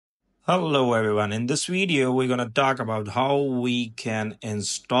Hello everyone. In this video, we're going to talk about how we can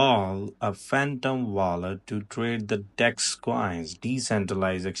install a Phantom wallet to trade the DEX coins,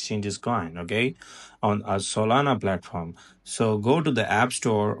 decentralized exchanges coin, okay, on a Solana platform. So go to the App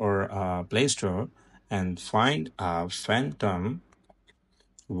Store or Play Store and find a Phantom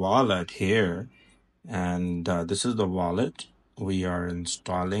wallet here. And this is the wallet. We are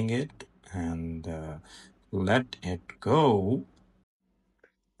installing it and let it go.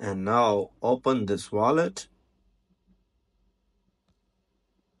 And now open this wallet.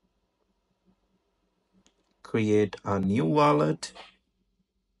 Create a new wallet,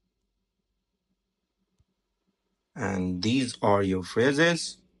 and these are your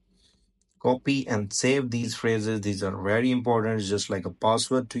phrases. Copy and save these phrases. These are very important. It's just like a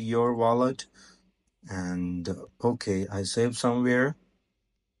password to your wallet. And okay, I saved somewhere,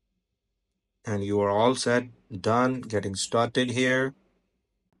 and you are all set. Done. Getting started here.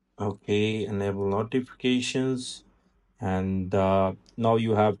 Okay, enable notifications. And now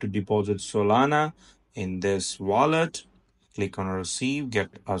you have to deposit Solana in this wallet. Click on receive,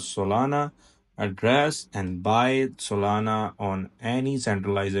 get a Solana address, and buy Solana on any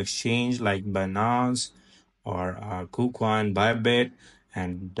centralized exchange like Binance or KuCoin, Bybit,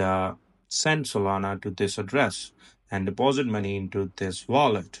 and send Solana to this address and deposit money into this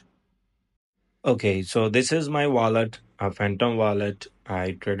wallet. Okay, so this is my wallet, a Phantom wallet.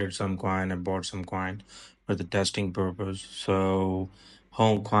 I traded some coin, I bought some coin for the testing purpose. So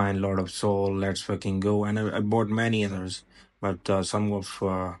Home Coin, Lord of Soul, Let's Fucking Go, and I bought many others. But some of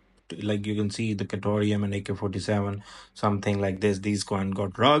like you can see the Catorium and AK-47, something like this. These coin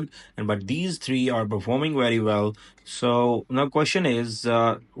got rugged, and but these three are performing very well. So now question is,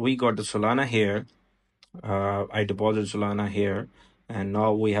 we got the Solana here. I deposit Solana here, and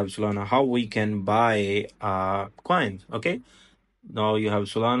now we have Solana. How we can buy coins? Okay, now you have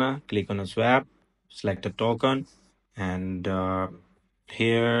Solana. Click on a swap, select a token, and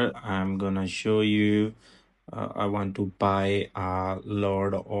here I'm gonna show you. I want to buy a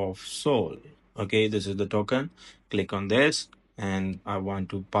Lord of Soul. Okay, this is the token. Click on this, and I want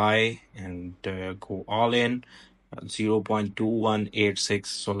to buy and go all in. 0.2186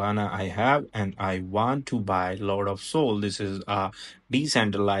 Solana I have, and I want to buy Lord of Soul. This is a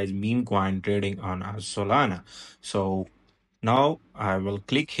decentralized meme coin trading on Solana. So now I will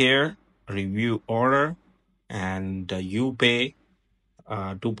click here, review order, and you pay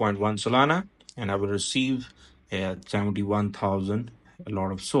 2.1 Solana, and I will receive 71,000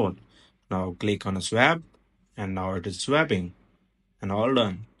 Lord of Soul. Now click on a swap, and now it is swapping, and all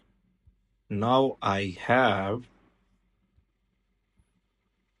done. Now I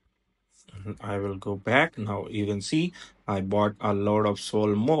will go back. Now you can see I bought a lot of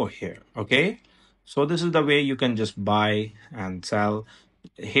soul more here. Okay, so this is the way you can just buy and sell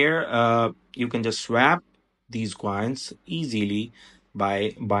here. You can just swap these coins easily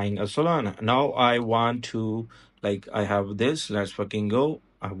by buying a Solana. Now I want to, like, I have this. Let's fucking go.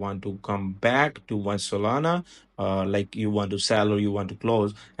 I want to come back to my Solana. Like you want to sell or you want to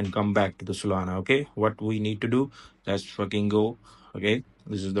close and come back to the Solana. Okay, what we need to do? Let's fucking go. Okay,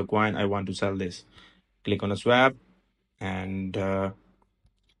 this is the coin. I want to sell this. Click on a swap, and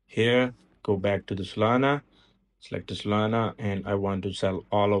here go back to the Solana, select the Solana, and I want to sell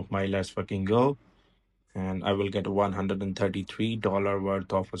all of my Let's Fucking Go, and I will get $133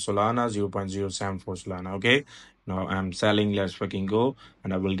 worth of a Solana, 0.074 Solana. Okay, now I'm selling Let's Fucking Go,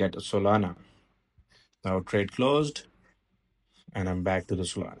 and I will get a Solana. Now trade closed, and I'm back to the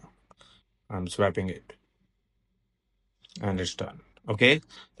Solana. I'm swapping it, and it's done. Okay,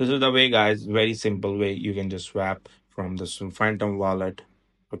 this is the way, guys. Very simple way you can just swap from the Phantom wallet.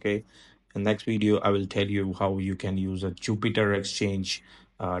 Okay, in next video I will tell you how you can use a Jupiter exchange,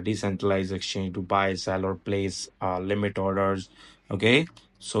 decentralized exchange, to buy, sell, or place limit orders. Okay,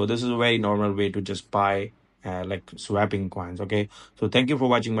 so this is a very normal way to just buy, like swapping coins. Okay, so thank you for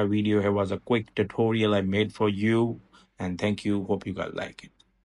watching my video. Here was a quick tutorial I made for you, and thank you. Hope you guys like it.